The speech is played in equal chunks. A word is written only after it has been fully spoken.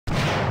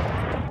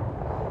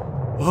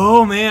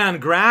Oh man,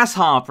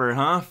 Grasshopper,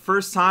 huh?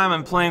 First time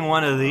I'm playing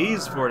one of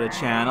these for the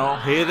channel.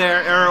 Hey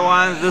there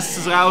everyone, this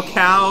is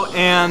raocow,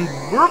 and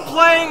we're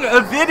playing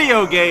a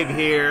video game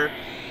here.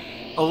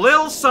 A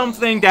little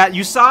something that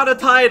you saw the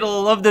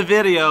title of the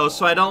video,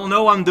 so I don't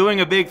know I'm doing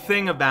a big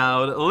thing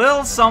about. A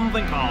little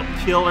something called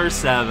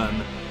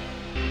Killer7.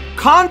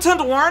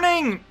 Content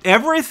warning,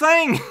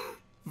 everything.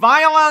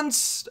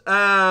 Violence,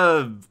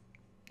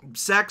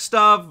 sex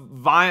stuff,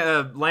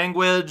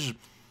 language,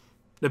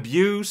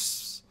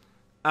 abuse.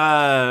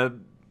 I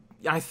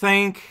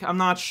think, I'm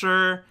not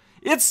sure.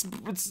 It's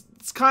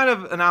kind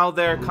of an out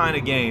there kind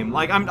of game.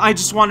 Like, I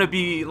just want to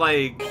be,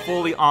 like,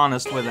 fully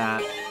honest with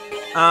that.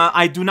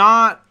 I do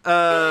not,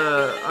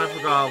 I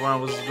forgot where I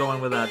was going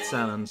with that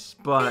sentence.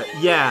 But,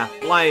 yeah,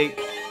 like,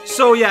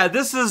 so yeah,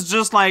 this is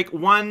just, like,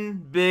 one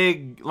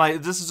big,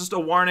 like, this is just a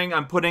warning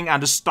I'm putting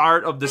at the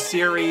start of the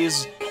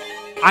series.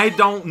 I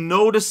don't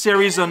know the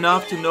series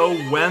enough to know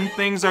when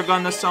things are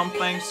gonna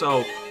something,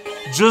 so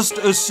just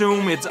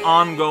assume it's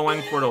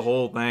ongoing for the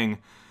whole thing.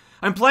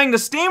 I'm playing the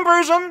Steam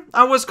version.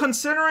 I was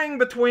considering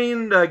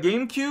between the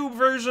GameCube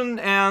version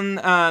and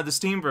the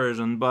Steam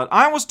version, but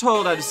I was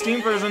told that the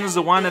Steam version is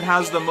the one that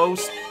has the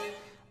most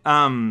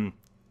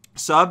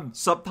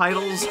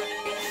subtitles.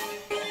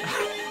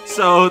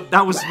 So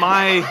that was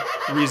my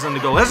reason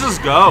to go. Let's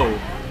just go.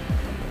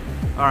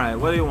 Alright,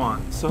 what do you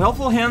want? So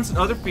helpful hints and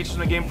other features in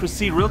the game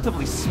proceed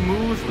relatively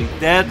smoothly.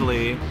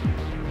 Deadly.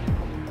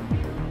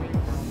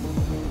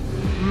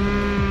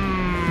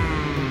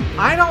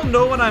 I don't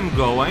know what I'm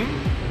going,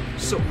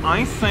 so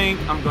I think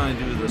I'm going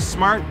to do the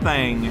smart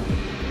thing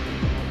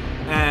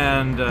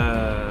and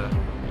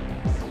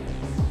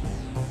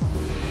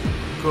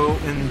go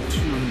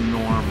into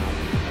normal.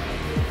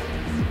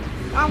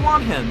 I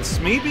want hints.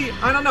 Maybe,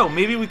 I don't know,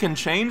 maybe we can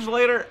change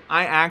later?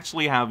 I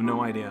actually have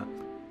no idea.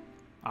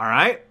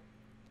 Alright.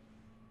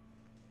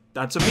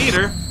 That's a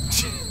meter.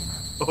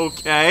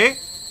 Okay.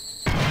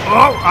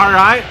 Oh,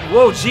 alright.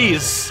 Whoa,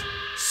 jeez.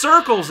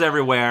 Circles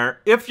everywhere.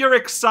 If you're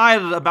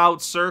excited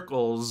about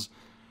circles,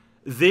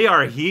 they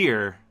are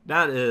here.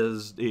 That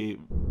is a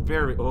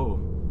very... Oh,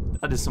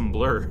 that is some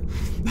blur.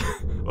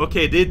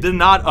 Okay, they did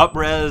not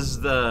up-res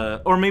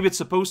the... Or maybe it's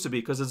supposed to be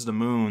because it's the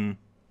moon.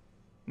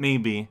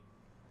 Maybe.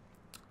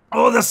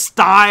 Oh, the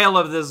style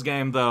of this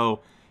game,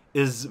 though,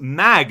 is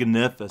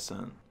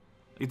magnificent.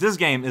 Like, this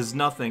game is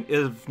nothing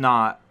if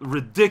not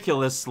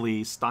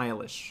ridiculously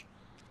stylish.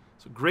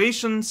 So,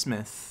 Grayson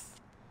Smith.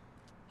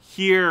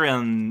 Here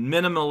in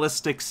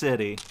Minimalistic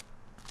City.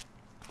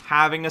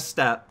 Having a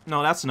step.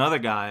 No, that's another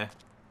guy.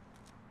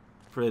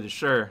 Pretty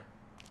sure.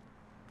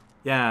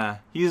 Yeah,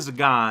 he's a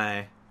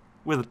guy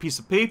with a piece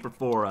of paper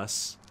for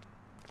us.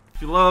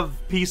 If you love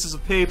pieces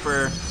of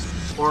paper,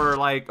 or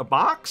like a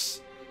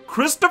box,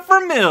 Christopher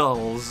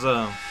Mills.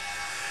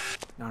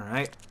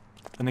 Alright.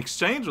 An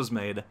exchange was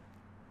made.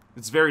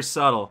 It's very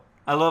subtle.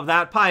 I love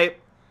that pipe.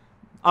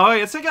 Oh,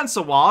 it's against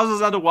the wall. This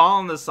is on the wall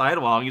and the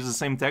sidewall. Use the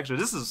same texture.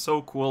 This is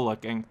so cool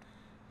looking.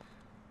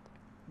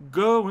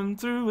 Going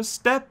through a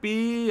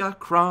steppy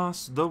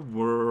across the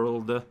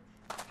world.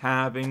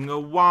 Having a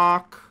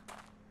walk.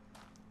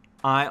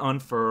 I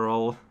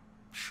unfurl.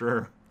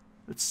 Sure.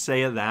 Let's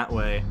say it that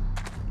way.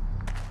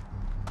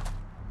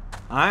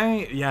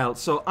 Yeah,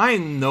 so I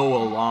know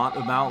a lot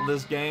about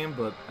this game,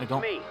 but I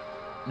don't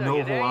know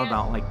a whole lot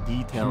about, like,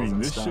 details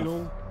and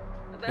stuff.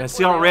 Yeah,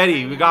 see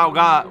already, we got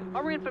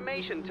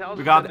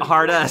the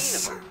hard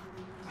S.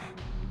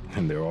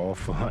 And they're all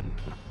fun.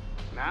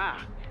 Nah,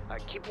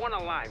 keep one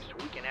alive so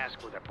we can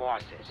ask where the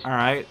boss is.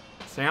 Alright,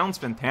 sounds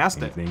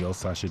fantastic. Anything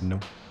else I should know?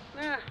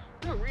 Nah,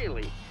 not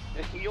really.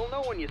 You'll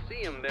know when you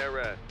see them,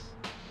 they're,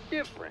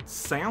 different.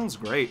 Sounds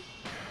great.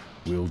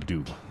 Will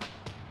do.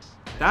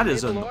 That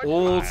is an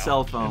old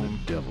cell phone. And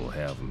the devil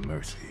have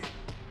mercy.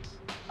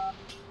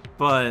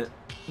 But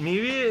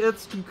maybe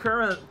it's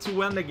concurrent to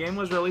when the game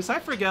was released. I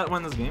forget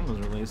when this game was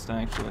released,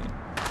 actually.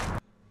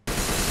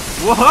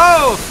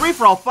 Whoa!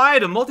 Free-for-all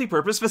fight, a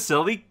multi-purpose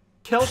facility,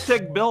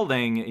 Celtic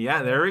building.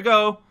 Yeah, there we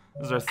go.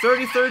 This is our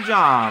 33rd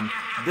job.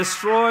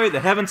 Destroy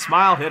the Heaven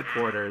Smile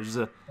headquarters.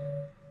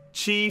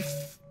 Chief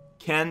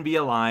can be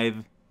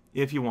alive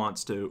if he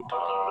wants to.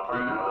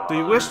 Do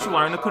you wish to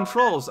learn the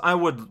controls? I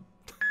would...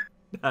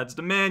 That's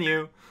the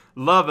menu.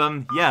 Love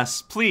them.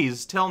 Yes,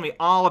 please tell me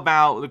all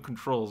about the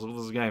controls of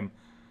this game.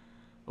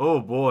 Oh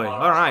boy.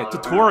 Alright,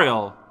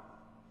 tutorial.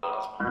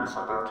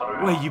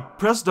 Wait, you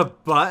press the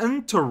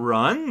button to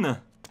run?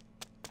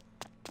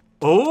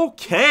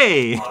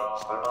 Okay.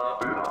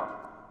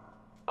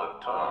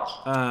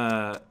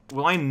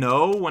 Will I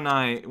know when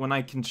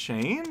I can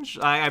change?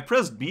 I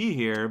pressed B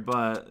here,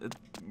 but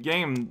the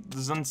game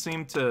doesn't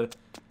seem to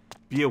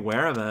be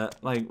aware of it.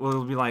 Like, well,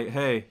 it'll be like,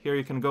 hey, here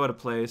you can go to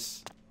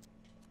place.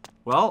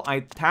 Well, I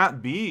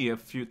tapped B a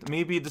few...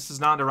 Maybe this is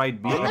not the right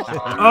B.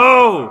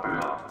 Oh!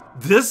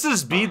 This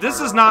is B.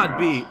 This is not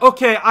B.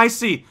 Okay, I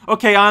see.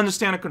 Okay, I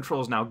understand the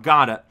controls now.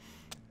 Got it.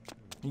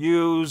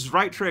 Use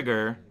right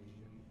trigger.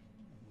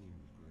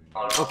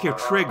 Okay,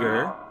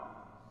 trigger.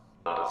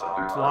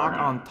 Block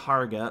on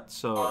target,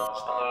 so...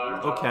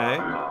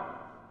 Okay.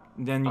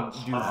 Then you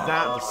do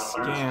that to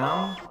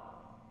scan.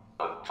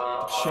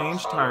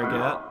 Change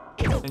target.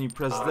 And you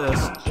press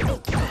this.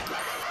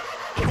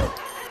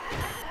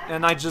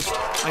 And I just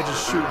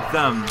shoot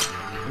them.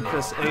 And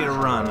press A to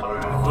run.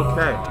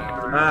 Okay.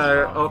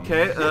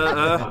 Okay.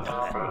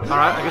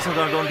 Alright, I guess I'm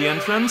gonna go in the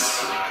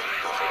entrance.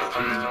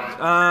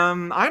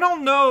 I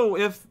don't know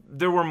if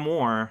there were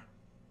more.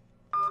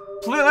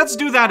 Please, let's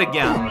do that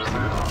again.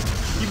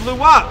 He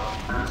blew up!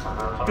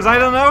 Because I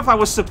don't know if I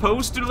was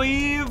supposed to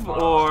leave,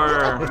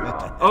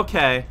 or...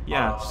 Okay,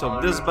 yeah, so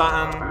this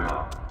button,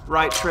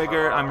 right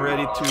trigger, I'm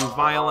ready to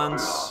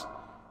violence.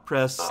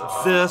 Press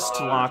this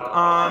to lock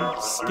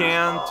on,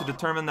 scan to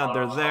determine that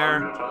they're there.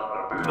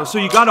 No, so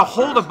you gotta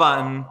hold a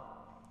button.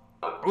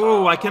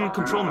 Ooh, I can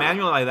control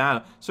manually like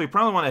that. So you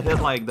probably want to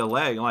hit, like, the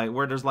leg, like,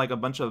 where there's, like, a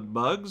bunch of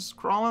bugs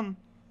crawling.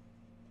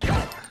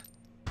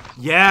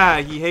 Yeah,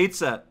 he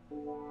hates it.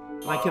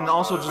 I can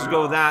also just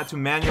go that to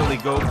manually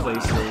go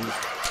places.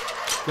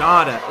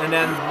 Got it. And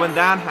then when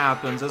that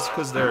happens, that's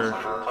because they're...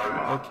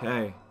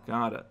 Okay,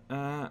 got it.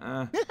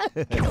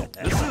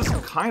 This is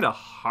kind of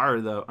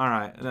hard, though.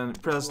 Alright, and then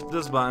press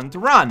this button to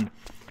run.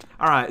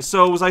 Alright,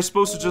 so was I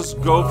supposed to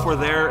just go for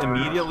there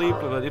immediately?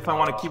 But if I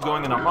want to keep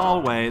going in a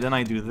hallway, then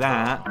I do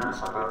that.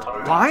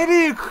 Why do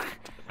you...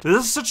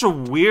 This is such a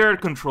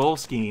weird control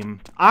scheme.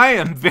 I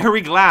am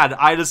very glad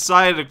I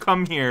decided to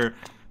come here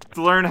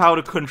to learn how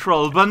to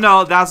control. But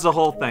no, that's the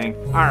whole thing.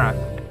 Alright.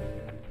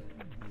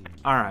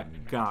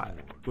 Alright, got it.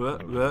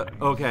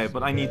 Okay,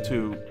 but I need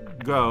to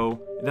go.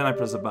 Then I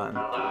press the button.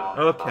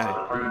 Okay.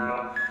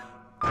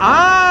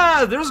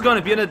 Ah, there's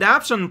gonna be an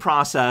adaptation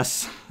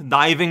process.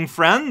 Diving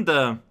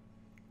friend.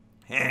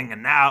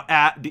 Hanging out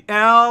at the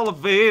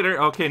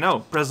elevator. Okay, no.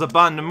 Press the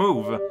button to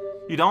move.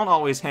 You don't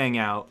always hang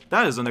out.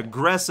 That is an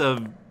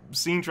aggressive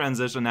scene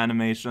transition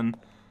animation.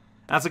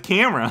 That's a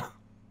camera.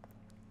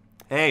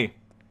 Hey.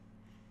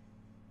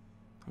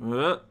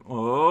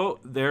 Oh,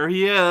 there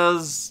he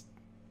is.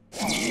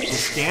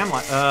 Scan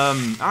like,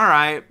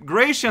 alright.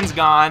 Gratian's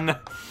gone.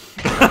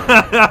 You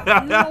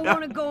don't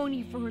want to go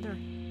any further.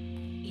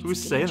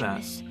 Who's saying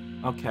that?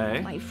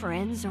 Okay. My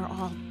friends are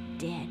all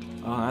dead.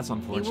 Oh, that's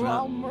unfortunate. They were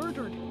all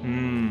murdered.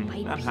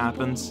 By That people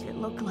happens. that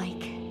look like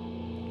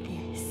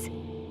this.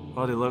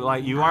 Oh, they look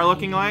like you are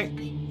looking like?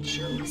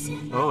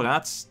 Chosen. Oh,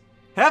 that's...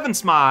 Heaven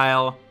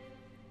smile!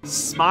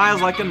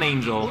 Smiles like an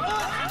angel.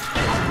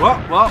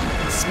 Well,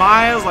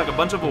 smiles like a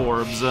bunch of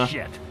orbs.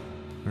 Shit.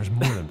 There's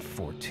more than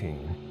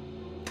 14.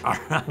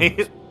 Alright.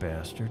 Those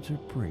bastards are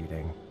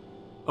breeding.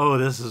 Oh,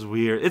 this is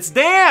weird. It's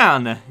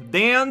Dan!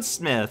 Dan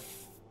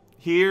Smith.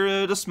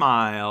 Here to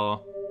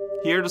smile.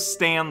 Here to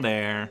stand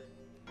there.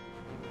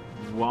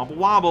 Wobble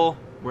wobble.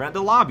 We're at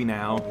the lobby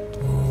now.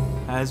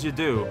 As you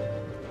do.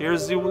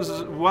 Here's the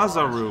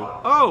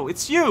Wazaru. Oh,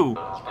 it's you!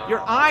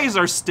 Your eyes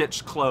are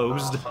stitched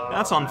closed.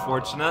 That's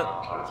unfortunate.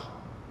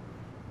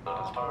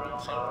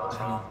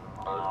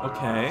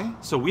 Okay,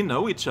 so we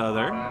know each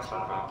other.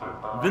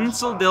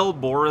 Vincel del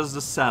Boris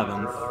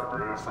VII.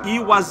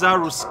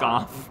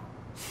 Iwazaruskov.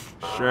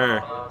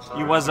 Sure.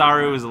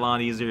 Iwazaru is a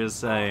lot easier to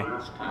say.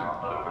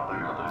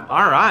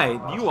 Alright,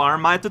 you are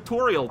my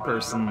tutorial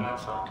person.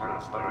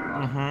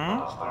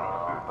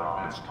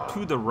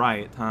 To the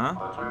right, huh?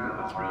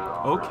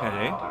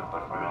 Okay.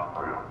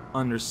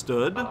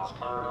 Understood.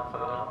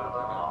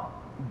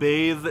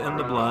 Bathe in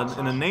the blood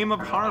in the name of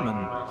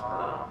Harman.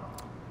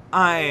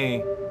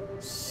 I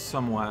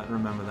somewhat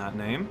remember that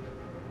name.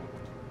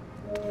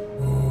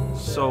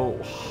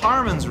 So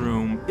Harman's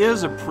room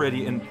is a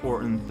pretty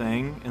important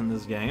thing in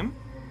this game.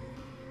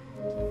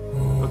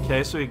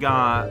 Okay, so we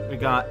got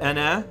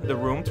Ene, the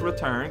room to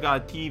return,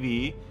 got a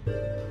TV.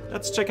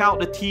 Let's check out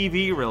the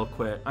TV real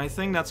quick. I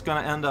think that's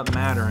gonna end up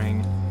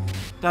mattering.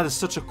 That is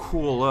such a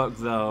cool look,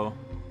 though.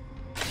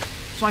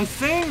 So I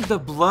think the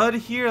blood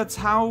here, that's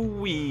how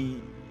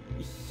we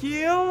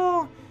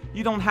heal?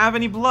 You don't have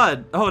any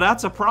blood. Oh,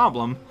 that's a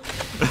problem.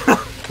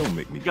 Don't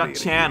make me. You got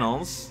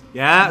channels.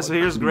 Yeah, so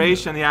here's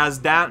Gratian. He has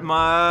that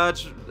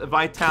much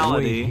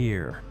vitality. Wait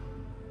here.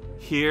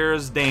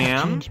 Here's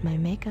Dan. Change my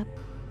makeup.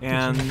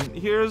 And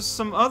here's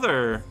some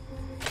other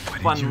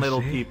fun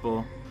little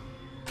people.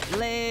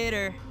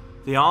 Later.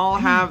 They all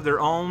have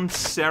their own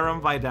serum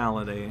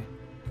vitality.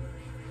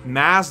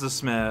 Mazda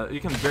Smith,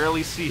 you can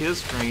barely see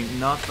his screen.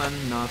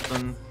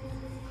 Nothing.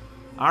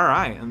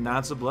 Alright, and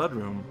that's a blood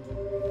room.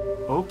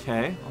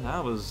 Okay, well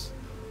that was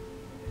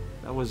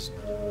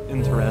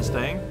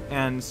interesting.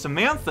 And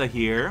Samantha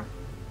here,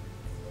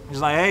 she's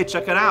like, hey,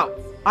 check it out.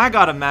 I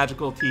got a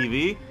magical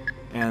TV,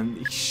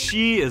 and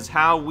she is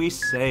how we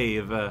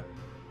save.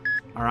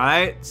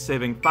 Alright,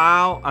 saving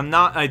file.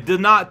 I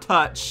did not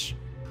touch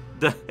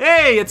the,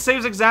 hey, it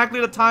saves exactly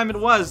the time it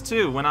was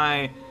too when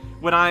I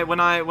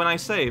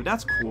saved.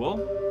 That's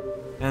cool.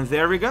 And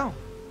there we go.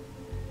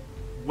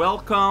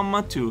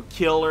 Welcome to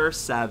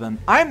Killer7.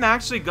 I'm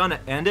actually gonna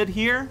end it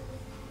here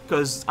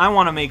because I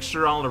want to make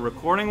sure all the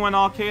recording went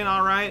okay and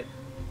alright.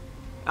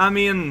 I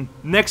mean,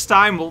 next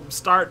time we'll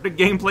start the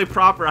gameplay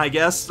proper, I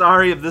guess.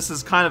 Sorry if this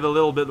is kind of a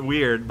little bit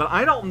weird, but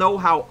I don't know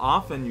how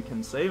often you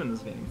can save in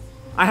this game.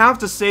 I have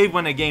to save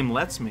when a game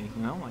lets me,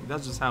 you know? Like,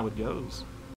 that's just how it goes.